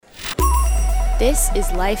This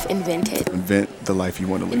is Life Invented. Invent the life you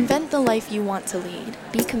want to lead. Invent the life you want to lead.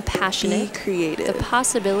 Be compassionate. Be creative. The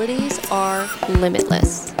possibilities are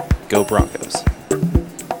limitless. Go Broncos.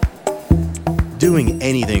 Doing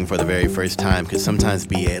anything for the very first time could sometimes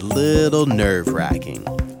be a little nerve-wracking.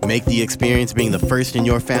 Make the experience being the first in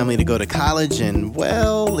your family to go to college and,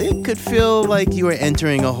 well, it could feel like you are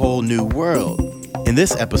entering a whole new world. In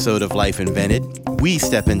this episode of Life Invented, we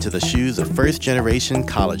step into the shoes of first-generation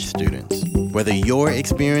college students. Whether your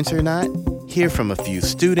experience or not, hear from a few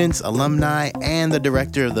students, alumni, and the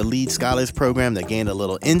director of the Lead Scholars Program that gained a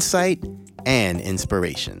little insight and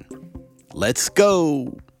inspiration. Let's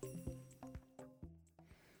go!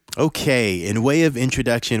 Okay, in way of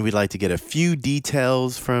introduction, we'd like to get a few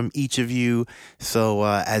details from each of you. So,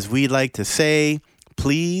 as we like to say,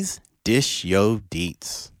 please dish yo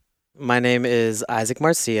deets. My name is Isaac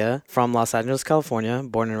Marcia from Los Angeles, California,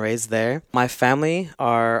 born and raised there. My family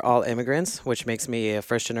are all immigrants, which makes me a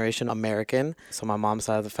first-generation American. So my mom's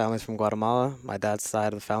side of the family is from Guatemala. My dad's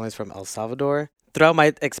side of the family is from El Salvador. Throughout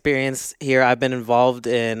my experience here, I've been involved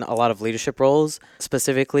in a lot of leadership roles.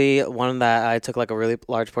 Specifically, one that I took like a really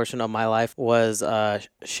large portion of my life was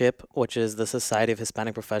SHIP, which is the Society of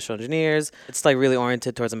Hispanic Professional Engineers. It's like really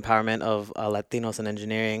oriented towards empowerment of Latinos in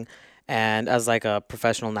engineering. And as like a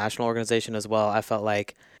professional national organization as well, I felt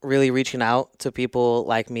like really reaching out to people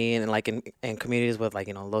like me and like in communities with like,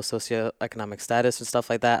 low socioeconomic status and stuff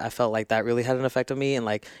like that. I felt like that really had an effect on me and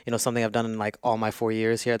like, something I've done in like all my 4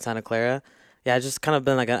 years here at Santa Clara. Yeah, I've just kind of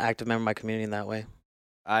been like an active member of my community in that way.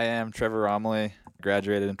 I am Trevor Romley,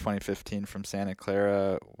 graduated in 2015 from Santa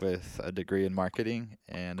Clara with a degree in marketing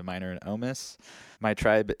and a minor in OMIS. My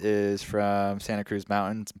tribe is from Santa Cruz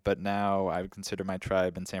Mountains, but now I would consider my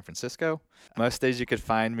tribe in San Francisco. Most days you could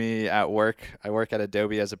find me at work. I work at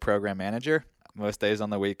Adobe as a program manager. Most days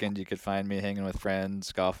on the weekend you could find me hanging with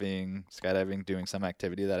friends, golfing, skydiving, doing some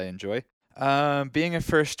activity that I enjoy. Being a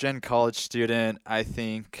first-gen college student, I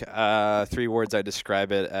think 3 words I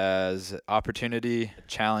describe it as opportunity,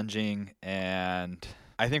 challenging, and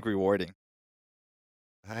I think rewarding.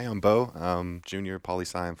 Hi, I'm Bo, junior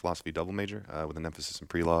poli-sci and philosophy double major with an emphasis in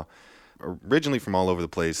pre-law. Originally from all over the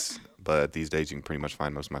place, but these days you can pretty much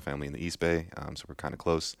find most of my family in the East Bay, so we're kind of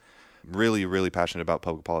close. Really, really passionate about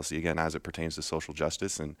public policy, again, as it pertains to social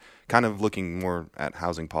justice and kind of looking more at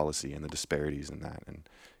housing policy and the disparities in that and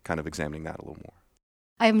kind of examining that a little more.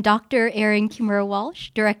 I'm Dr. Erin Kimura Walsh,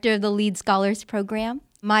 director of the Lead Scholars Program.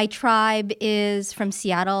 My tribe is from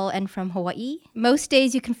Seattle and from Hawaii. Most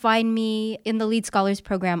days you can find me in the Lead Scholars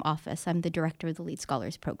Program office. I'm the director of the Lead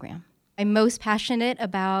Scholars Program. I'm most passionate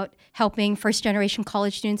about helping first-generation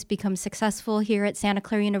college students become successful here at Santa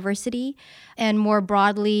Clara University and more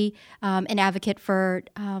broadly, an advocate for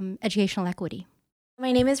educational equity.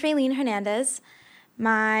 My name is Raylene Hernandez.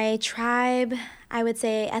 My tribe, I would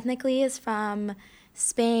say ethnically, is from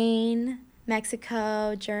Spain,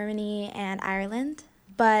 Mexico, Germany, and Ireland,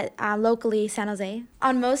 but locally, San Jose.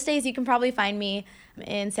 On most days, you can probably find me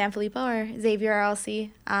in San Filippo or Xavier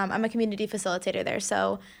RLC. I'm a community facilitator there,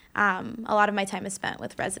 so a lot of my time is spent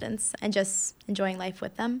with residents and just enjoying life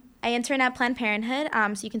with them. I intern at Planned Parenthood,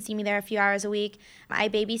 so you can see me there a few hours a week. I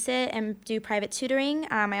babysit and do private tutoring.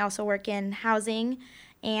 I also work in housing,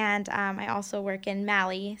 and I also work in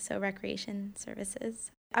MALI, so recreation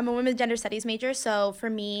services. I'm a women's gender studies major, so for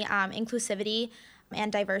me, inclusivity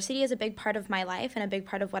and diversity is a big part of my life and a big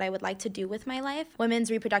part of what I would like to do with my life.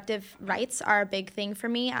 Women's reproductive rights are a big thing for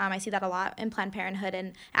me. I see that a lot in Planned Parenthood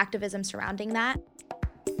and activism surrounding that.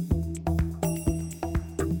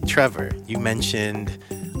 Trevor, you mentioned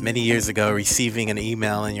many years ago receiving an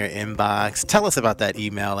email in your inbox. Tell us about that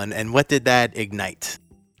email and what did that ignite?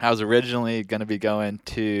 I was originally going to be going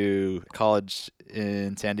to college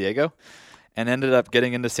in San Diego and ended up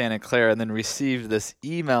getting into Santa Clara and then received this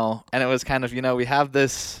email. And it was kind of, we have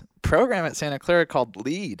this program at Santa Clara called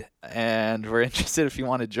LEAD, and we're interested if you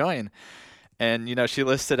want to join. And, she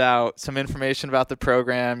listed out some information about the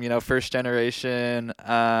program, first generation,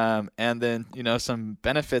 and then, some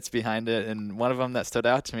benefits behind it. And one of them that stood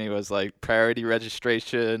out to me was like priority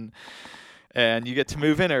registration, and you get to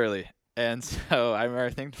move in early. And so I remember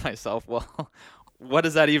thinking to myself, well, what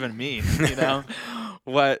does that even mean?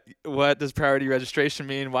 What does priority registration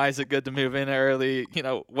mean? Why is it good to move in early?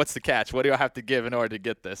 What's the catch? What do I have to give in order to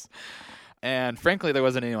get this? And frankly, there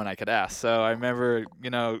wasn't anyone I could ask. So I remember,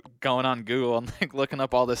 going on Google and like looking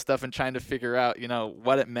up all this stuff and trying to figure out,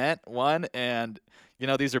 what it meant, one, and,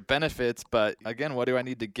 these are benefits, but again, what do I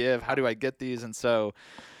need to give? How do I get these? And so,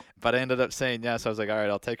 but I ended up saying yes. I was like, all right,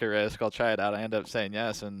 I'll take a risk. I'll try it out. I ended up saying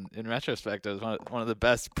yes. And in retrospect, it was one of the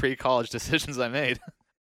best pre-college decisions I made.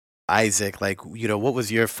 Isaac, what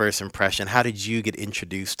was your first impression? How did you get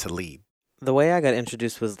introduced to LEAD? The way I got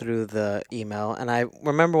introduced was through the email. And I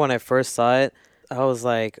remember when I first saw it, I was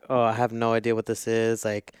like, oh, I have no idea what this is.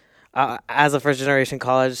 As a first generation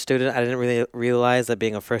college student, I didn't really realize that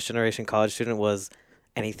being a first generation college student was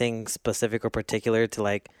anything specific or particular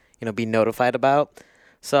to be notified about.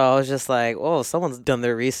 So I was just like, oh, someone's done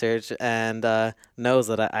their research and knows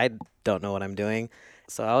that I don't know what I'm doing.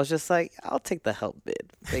 So I was just like, I'll take the help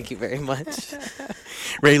bid. Thank you very much.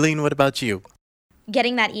 Raylene, what about you?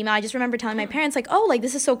 Getting that email, I just remember telling my parents,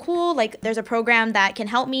 this is so cool. There's a program that can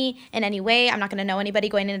help me in any way. I'm not going to know anybody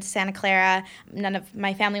going into Santa Clara. None of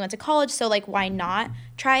my family went to college, so why not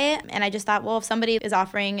try it? And I just thought, well, if somebody is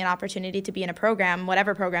offering an opportunity to be in a program,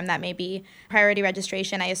 whatever program that may be, priority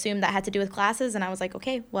registration, I assumed that had to do with classes, and I was like,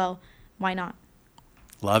 okay, well, why not?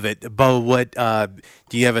 Love it. Bo, what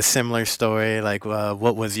do you have a similar story?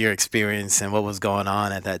 What was your experience and what was going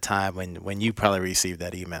on at that time when you probably received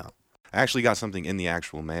that email? I actually got something in the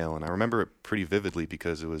actual mail, and I remember it pretty vividly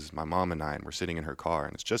because it was my mom and I, and we're sitting in her car,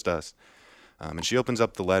 and it's just us. And she opens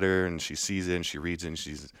up the letter, and she sees it, and she reads it, and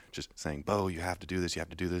she's just saying, Bo, you have to do this, you have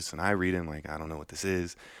to do this. And I read it, and I don't know what this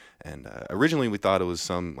is. And originally we thought it was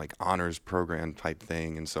some honors program type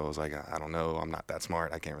thing, and so I was like, I don't know, I'm not that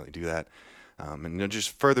smart, I can't really do that. And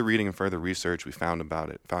just further reading and further research, we found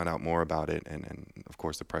out more about it, and of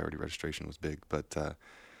course the priority registration was big, but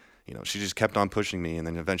she just kept on pushing me, and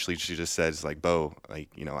then eventually she just says, Bo, I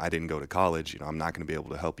didn't go to college, I'm not going to be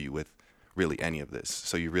able to help you with really any of this,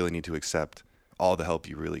 so you really need to accept all the help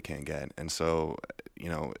you really can get. And so,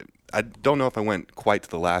 I don't know if I went quite to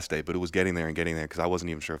the last day, but it was getting there because I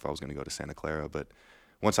wasn't even sure if I was going to go to Santa Clara, but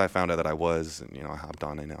once I found out that I was, I hopped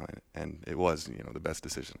on in on it, and it was, the best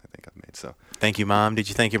decision I think I've made. So thank you, Mom. Did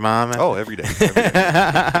you thank your mom? Oh, every day. Every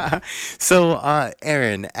day. So,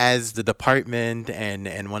 Aaron, as the department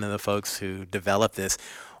and one of the folks who developed this,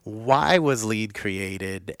 why was LEAD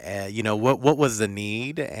created? What was the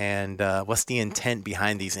need, and what's the intent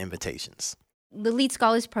behind these invitations? The LEAD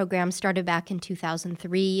Scholars Program started back in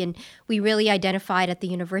 2003, and we really identified at the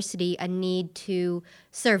university a need to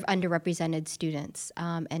serve underrepresented students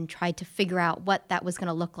and tried to figure out what that was going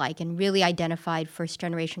to look like, and really identified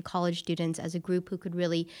first-generation college students as a group who could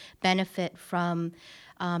really benefit from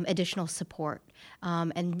additional support.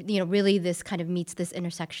 And really this kind of meets this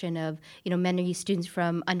intersection of, many students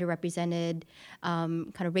from underrepresented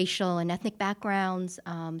kind of racial and ethnic backgrounds,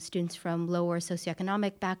 students from lower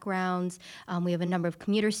socioeconomic backgrounds. We have a number of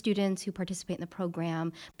commuter students who participate in the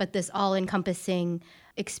program, but this all-encompassing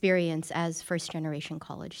experience as first-generation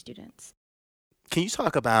college students. Can you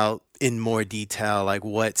talk about in more detail,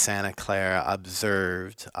 what Santa Clara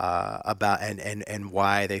observed about and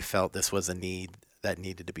why they felt this was a need that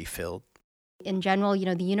needed to be filled? In general,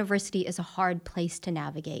 the university is a hard place to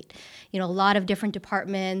navigate. A lot of different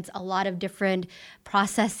departments, a lot of different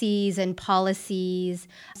processes and policies.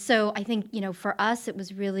 So I think, for us, it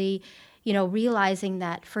was really, realizing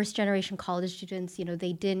that first-generation college students,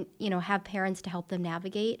 they didn't, have parents to help them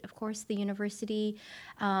navigate, of course, the university.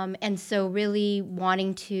 And so really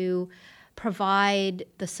wanting to provide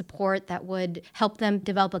the support that would help them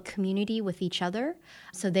develop a community with each other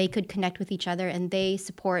so they could connect with each other, and they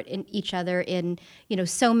support each other in,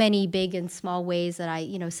 so many big and small ways that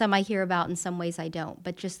some I hear about and some ways I don't,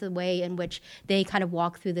 but just the way in which they kind of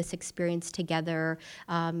walk through this experience together,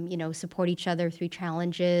 support each other through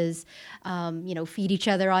challenges, feed each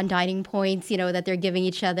other on dining points, that they're giving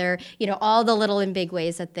each other, all the little and big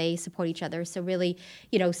ways that they support each other. So really,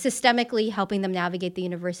 systemically helping them navigate the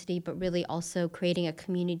university, but really also creating a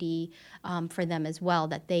community for them as well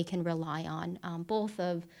that they can rely on, both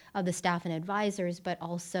of the staff and advisors, but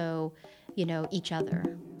also, each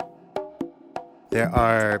other. There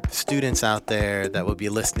are students out there that will be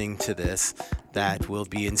listening to this that will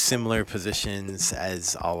be in similar positions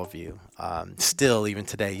as all of you. Still, even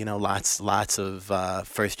today, lots of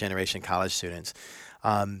first-generation college students.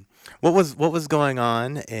 What was going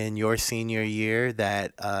on in your senior year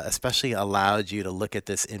that especially allowed you to look at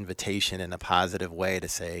this invitation in a positive way to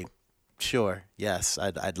say, sure, yes,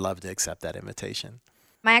 I'd love to accept that invitation?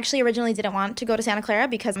 I actually originally didn't want to go to Santa Clara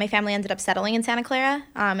because my family ended up settling in Santa Clara,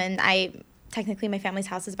 and technically my family's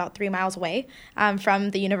house is about 3 miles away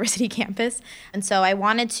from the university campus. And so I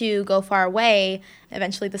wanted to go far away.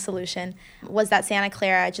 Eventually the solution was that Santa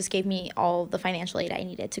Clara just gave me all the financial aid I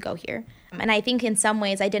needed to go here. And I think in some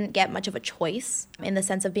ways I didn't get much of a choice in the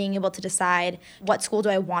sense of being able to decide what school do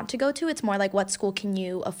I want to go to. It's more like what school can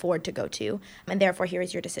you afford to go to, and therefore here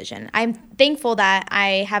is your decision. I'm thankful that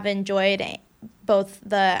I have enjoyed both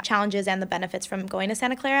the challenges and the benefits from going to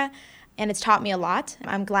Santa Clara, and it's taught me a lot.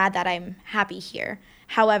 I'm glad that I'm happy here.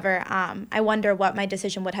 However, I wonder what my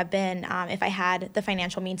decision would have been if I had the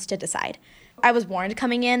financial means to decide. I was warned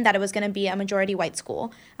coming in that it was going to be a majority white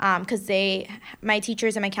school because my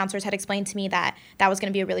teachers and my counselors had explained to me that that was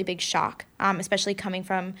going to be a really big shock, especially coming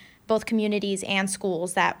from both communities and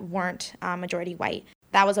schools that weren't majority white.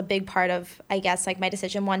 That was a big part of, I guess, like my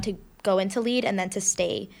decision, one, to go into LEAD and then to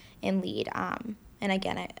stay in LEAD. And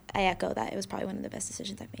again, I echo that it was probably one of the best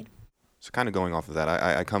decisions I've made. So kind of going off of that,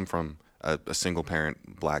 I come from a single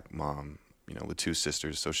parent black mom, with 2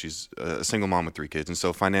 sisters. So she's a single mom with 3 kids. And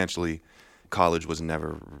so financially, college was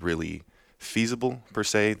never really feasible per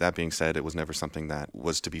se. That being said, it was never something that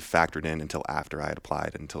was to be factored in until after I had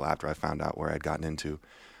applied, until after I found out where I'd gotten into.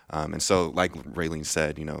 And so like Raylene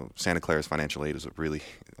said, Santa Clara's financial aid is what really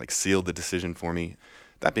sealed the decision for me.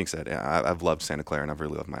 That being said, I've loved Santa Clara and I've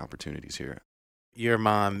really loved my opportunities here. Your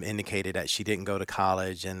mom indicated that she didn't go to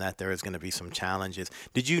college and that there was going to be some challenges.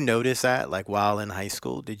 Did you notice that, while in high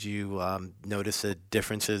school? Did you notice the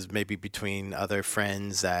differences maybe between other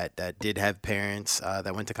friends that did have parents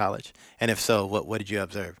that went to college? And if so, what did you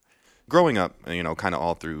observe? Growing up, kind of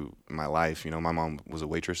all through my life, my mom was a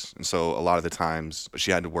waitress. And so a lot of the times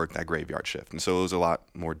she had to work that graveyard shift. And so it was a lot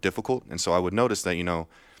more difficult. And so I would notice that,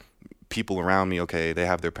 people around me, okay, they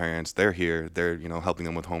have their parents, they're here, they're, helping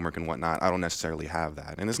them with homework and whatnot. I don't necessarily have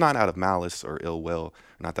that. And it's not out of malice or ill will,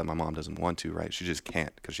 not that my mom doesn't want to, right? She just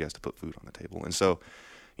can't because she has to put food on the table. And so,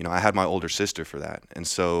 I had my older sister for that. And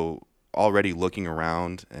so already looking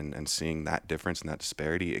around and seeing that difference and that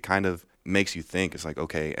disparity, it kind of makes you think, it's like,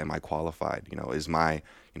 okay, am I qualified? Is my,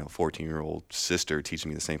 14-year-old sister teaching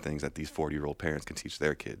me the same things that these 40-year-old parents can teach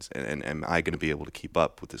their kids? And am I going to be able to keep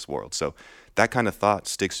up with this world? So that kind of thought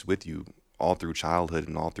sticks with you all through childhood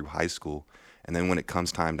and all through high school. And then when it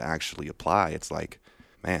comes time to actually apply, it's like,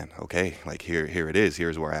 man, okay, here it is.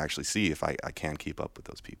 Here's where I actually see if I can keep up with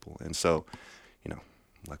those people. And so,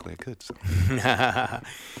 luckily I could. So.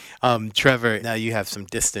 Trevor, now you have some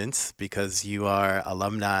distance because you are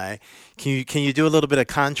alumni. Can you do a little bit of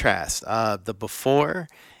contrast, the before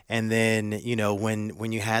and then,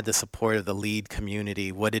 when you had the support of the LEAD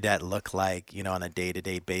community, what did that look like, on a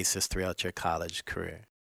day-to-day basis throughout your college career?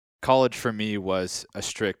 College for me was a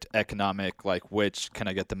strict economic, which can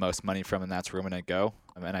I get the most money from, and that's where I'm going to go.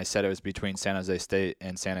 And I said it was between San Jose State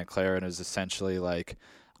and Santa Clara, and it was essentially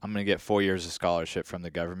I'm going to get 4 years of scholarship from the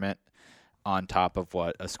government on top of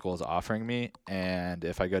what a school is offering me. And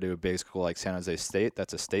if I go to a big school like San Jose State,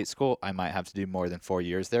 that's a state school, I might have to do more than 4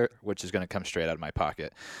 years there, which is going to come straight out of my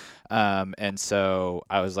pocket. And so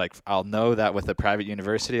I was like, I'll know that with a private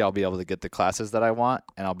university, I'll be able to get the classes that I want,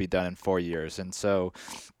 and I'll be done in 4 years. And so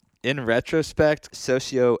in retrospect,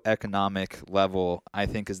 socioeconomic level, I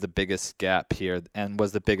think, is the biggest gap here and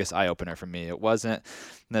was the biggest eye-opener for me. It wasn't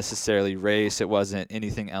necessarily race. It wasn't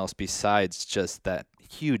anything else besides just that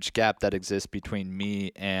huge gap that exists between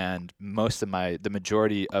me and the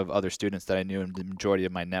majority of other students that I knew and the majority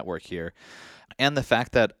of my network here. And the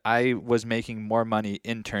fact that I was making more money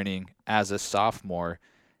interning as a sophomore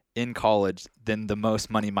in college than the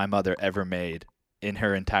most money my mother ever made in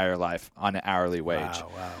her entire life on an hourly wage.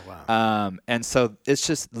 Wow. And so it's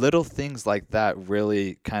just little things like that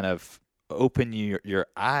really kind of open your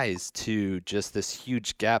eyes to just this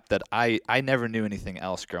huge gap that I never knew anything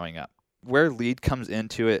else growing up. Where LEAD comes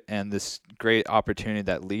into it and this great opportunity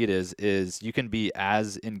that LEAD is you can be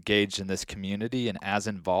as engaged in this community and as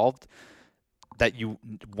involved that you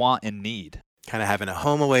want and need. Kind of having a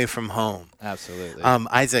home away from home. Absolutely.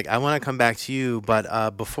 Isaac, I want to come back to you,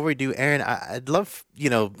 but before we do, Aaron, I'd love,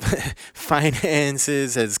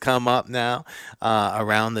 finances has come up now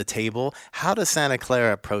around the table. How does Santa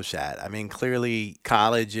Clara approach that? I mean, clearly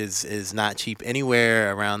college is not cheap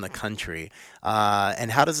anywhere around the country.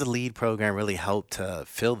 And how does the LEAD program really help to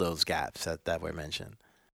fill those gaps that were mentioned?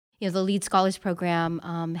 The LEAD Scholars Program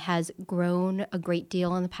has grown a great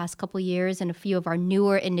deal in the past couple of years, and a few of our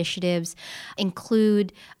newer initiatives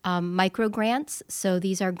include micro grants. So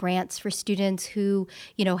these are grants for students who,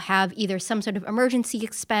 have either some sort of emergency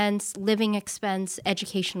expense, living expense,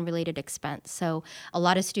 education-related expense. So a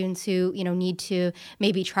lot of students who, need to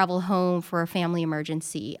maybe travel home for a family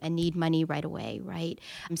emergency and need money right away, right?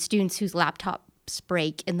 Students whose laptop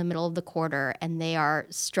break in the middle of the quarter and they are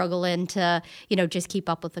struggling to, just keep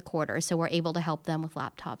up with the quarter. So we're able to help them with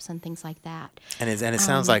laptops and things like that. And it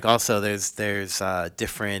sounds like also there's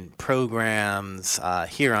different programs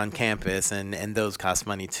here on campus and those cost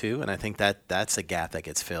money too. And I think that's a gap that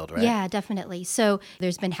gets filled, right? Yeah, definitely. So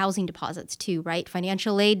there's been housing deposits too, right?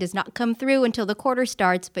 Financial aid does not come through until the quarter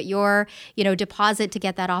starts, but your, deposit to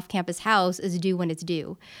get that off-campus house is due when it's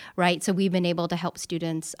due, right? So we've been able to help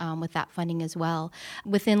students with that funding as well. well.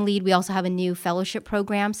 Within LEAD, we also have a new fellowship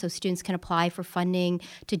program, so students can apply for funding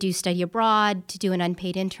to do study abroad, to do an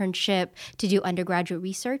unpaid internship, to do undergraduate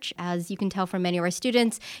research. As you can tell from many of our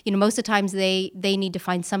students, most of the times they need to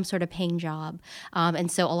find some sort of paying job.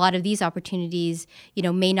 And so a lot of these opportunities,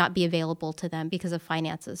 may not be available to them because of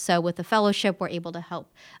finances. So with the fellowship, we're able to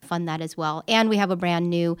help fund that as well. And we have a brand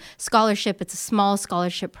new scholarship. It's a small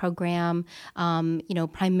scholarship program,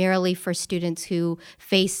 primarily for students who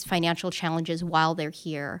face financial challenges while they're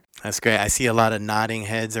here. That's great. I see a lot of nodding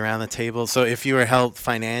heads around the table. So if you were helped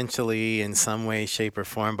financially in some way, shape, or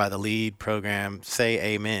form by the LEAD program, say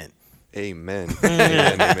amen. Amen.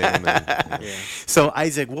 Amen. Amen. Yeah. So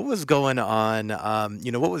Isaac, what was going on?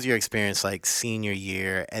 What was your experience like senior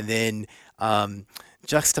year? And then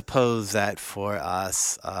juxtapose that for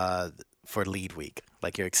us for LEAD Week,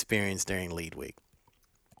 like your experience during LEAD Week.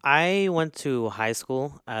 I went to high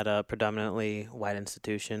school at a predominantly white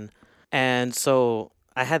institution. And so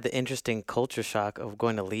I had the interesting culture shock of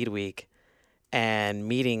going to LEAD Week and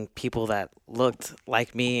meeting people that looked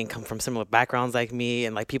like me and come from similar backgrounds like me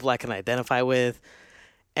and like people I can identify with.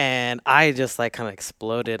 And I just like kind of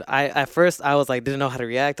exploded. At first I was like, didn't know how to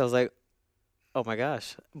react. I was like, oh my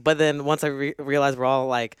gosh. But then once I realized we're all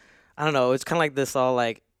like, I don't know, it's kind of like this all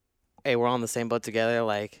like, hey, we're all in the same boat together.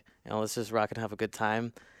 Like, let's just rock and have a good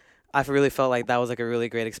time. I really felt like that was like a really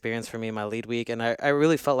great experience for me in my LEAD Week. And I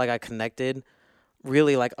really felt like I connected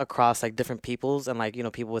really like across like different peoples and like,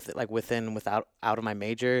 people with like within, without, out of my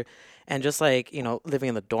major. And just like, living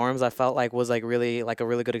in the dorms, I felt like was like really like a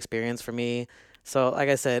really good experience for me. So like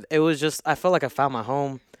I said, it was just, I felt like I found my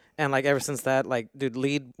home. And like ever since that, like, dude,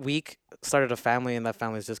 LEAD Week started a family and that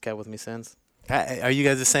family's just kept with me since. Are you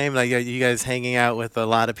guys the same? Like, are you guys hanging out with a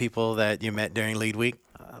lot of people that you met during LEAD Week?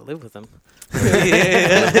 I live with them.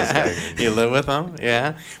 You live with them?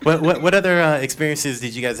 Yeah. What other experiences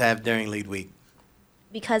did you guys have during LEAD Week?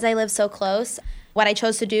 Because I live so close, what I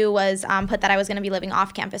chose to do was put that I was going to be living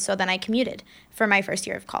off campus. So then I commuted for my first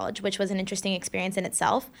year of college, which was an interesting experience in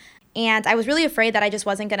itself. And I was really afraid that I just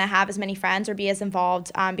wasn't going to have as many friends or be as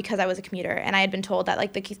involved because I was a commuter. And I had been told that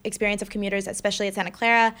like the experience of commuters, especially at Santa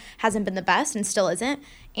Clara, hasn't been the best and still isn't.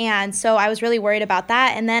 And so I was really worried about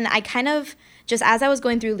that. And then I kind of just as I was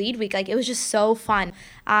going through LEAD Week, like it was just so fun.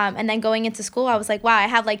 And then going into school, I was like, wow, I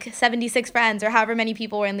have like 76 friends or however many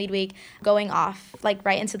people were in LEAD Week going off like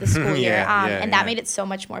right into the school year. And that made it so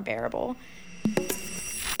much more bearable.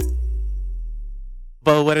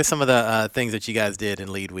 Bo, what are some of the things that you guys did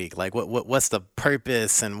in LEAD Week? Like, what's the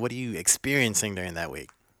purpose, and what are you experiencing during that week?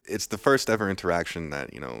 It's the first ever interaction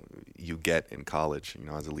that, you get in college,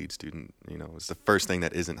 as a LEAD student. It's the first thing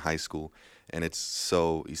that isn't high school, and it's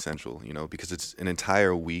so essential, because it's an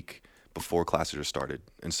entire week before classes are started.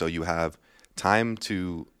 And so you have time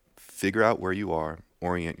to figure out where you are,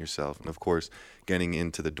 orient yourself. And, of course, getting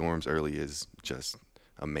into the dorms early is just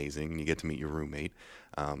amazing. You get to meet your roommate.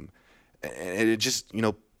 And it just,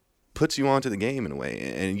 puts you onto the game in a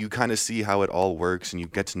way, and you kind of see how it all works, and you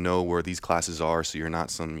get to know where these classes are, so you're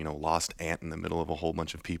not some, lost ant in the middle of a whole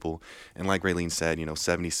bunch of people. And like Raylene said,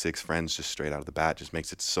 76 friends just straight out of the bat just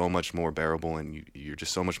makes it so much more bearable, and you're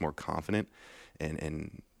just so much more confident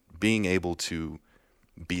and being able to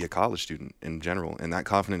be a college student in general. And that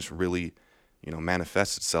confidence really,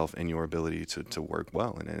 manifests itself in your ability to work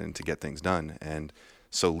well and to get things done. And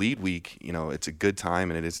so LEAD Week, it's a good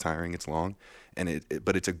time, and it is tiring, it's long,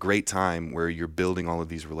 but it's a great time where you're building all of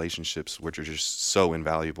these relationships, which are just so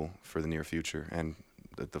invaluable for the near future and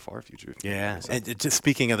the far future. Yeah, and just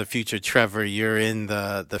speaking of the future, Trevor, you're in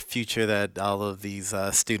the future that all of these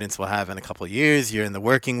students will have in a couple of years. You're in the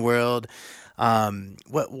working world.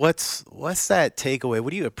 What's that takeaway?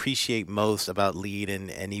 What do you appreciate most about LEAD,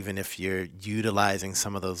 and even if you're utilizing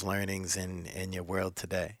some of those learnings in your world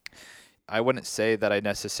today? I wouldn't say that I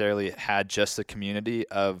necessarily had just the community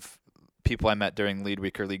of people I met during LEAD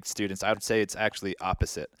Week or LEAD students. I would say it's actually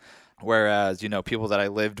opposite. Whereas, people that I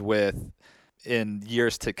lived with in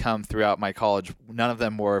years to come throughout my college, none of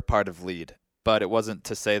them were part of LEAD. But it wasn't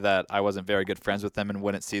to say that I wasn't very good friends with them and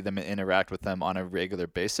wouldn't see them and interact with them on a regular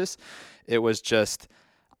basis. It was just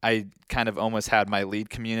I kind of almost had my LEAD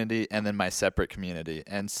community and then my separate community.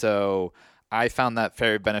 And so I found that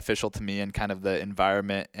very beneficial to me and kind of the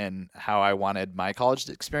environment and how I wanted my college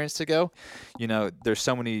experience to go. There's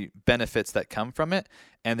so many benefits that come from it.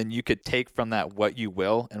 And then you could take from that what you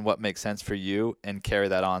will and what makes sense for you and carry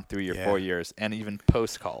that on through your 4 years and even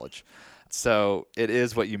post-college. So it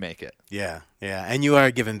is what you make it. Yeah. And you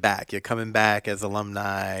are giving back. You're coming back as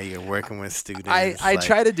alumni. You're working with students. I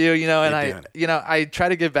try to do, and I try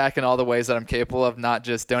to give back in all the ways that I'm capable of, not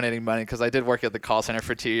just donating money, because I did work at the call center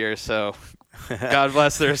for 2 years. So God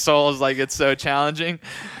bless their souls. Like, it's so challenging.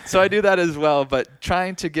 So I do that as well. But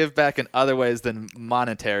trying to give back in other ways than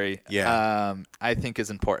monetary, I think is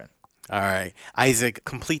important. All right. Isaac,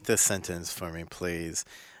 complete this sentence for me, please.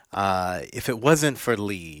 If it wasn't for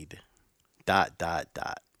LEAD, ...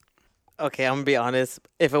 Okay, I'm going to be honest.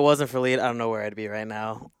 If it wasn't for LEAD, I don't know where I'd be right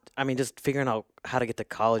now. I mean, just figuring out how to get to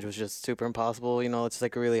college was just super impossible. You know, it's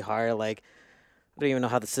like really hard. Like, I don't even know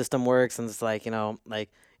how the system works. And it's like, having like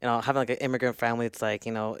an immigrant family, it's like,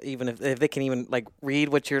 even if they can even like read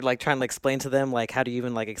what you're like trying to explain to them, like, how do you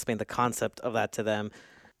even like explain the concept of that to them?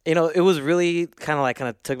 It was really kind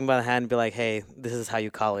of took me by the hand and be like, hey, this is how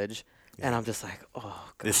you college. And I'm just like,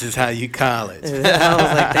 oh, God. This is how you college. I was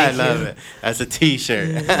like, I love it. That's a T-shirt.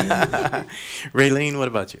 Raylene, what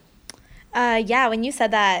about you? Yeah, when you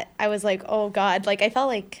said that, I was like, oh, God. Like, I felt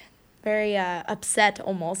like very upset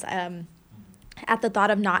almost at the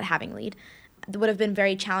thought of not having LEAD. It would have been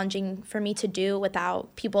very challenging for me to do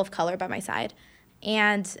without people of color by my side.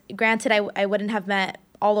 And granted, I wouldn't have met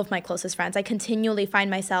all of my closest friends. I continually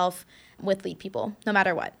find myself with LEAD people, no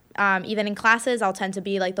matter what. Even in classes, I'll tend to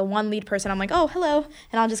be like the one LEAD person. I'm like, oh, hello,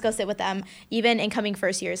 and I'll just go sit with them. Even incoming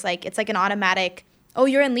first years, like it's like an automatic, oh,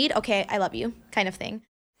 you're in LEAD? Okay, I love you kind of thing.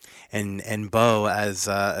 And Bo, as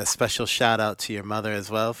a special shout out to your mother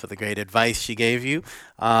as well for the great advice she gave you.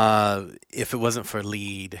 If it wasn't for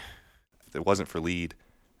LEAD. If it wasn't for LEAD,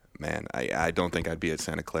 man, I don't think I'd be at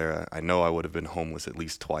Santa Clara. I know I would have been homeless at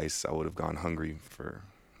least twice. I would have gone hungry for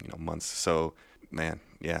months. So, man,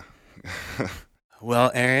 yeah.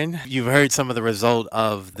 Well, Aaron, you've heard some of the result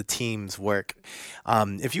of the team's work.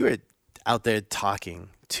 If you were out there talking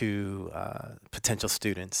to potential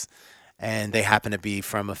students and they happen to be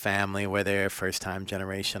from a family where they're first-time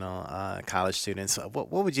generational college students,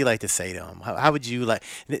 what would you like to say to them? How would you like?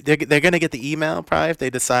 They're going to get the email probably if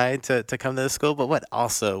they decide to come to the school, but what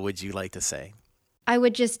also would you like to say? I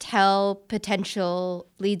would just tell potential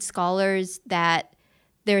LEAD scholars that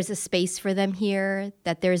there's a space for them here,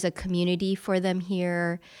 that there's a community for them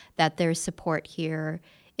here, that there's support here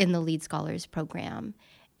in the LEAD Scholars Program.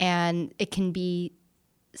 And it can be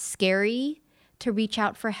scary to reach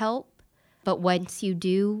out for help, but once you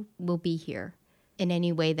do, we'll be here in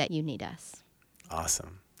any way that you need us.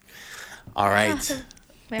 Awesome. All right.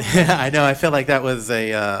 I know. I feel like that was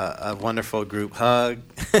a wonderful group hug.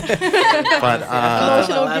 But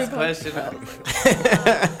Emotional last question.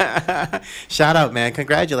 Shout out, man!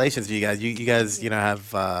 Congratulations to you guys. You guys,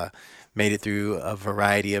 have made it through a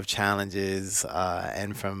variety of challenges,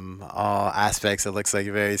 and from all aspects, it looks like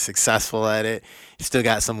you're very successful at it. You still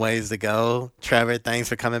got some ways to go. Trevor, thanks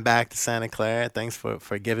for coming back to Santa Clara. Thanks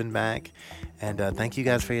for giving back, and thank you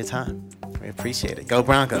guys for your time. We appreciate it. Go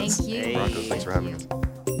Broncos! Thank you. Broncos, thanks for having us.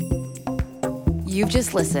 You've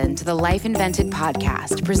just listened to the Life Invented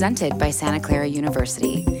podcast presented by Santa Clara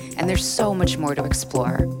University, and there's so much more to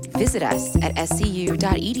explore. Visit us at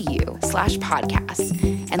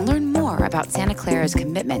scu.edu/podcasts and learn more about Santa Clara's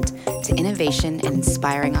commitment to innovation and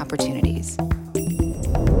inspiring opportunities.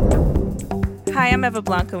 Hi, I'm Eva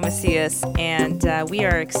Blanco Macias, and we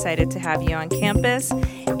are excited to have you on campus,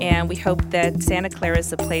 and we hope that Santa Clara is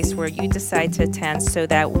the place where you decide to attend so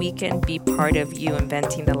that we can be part of you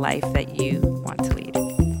inventing the life that you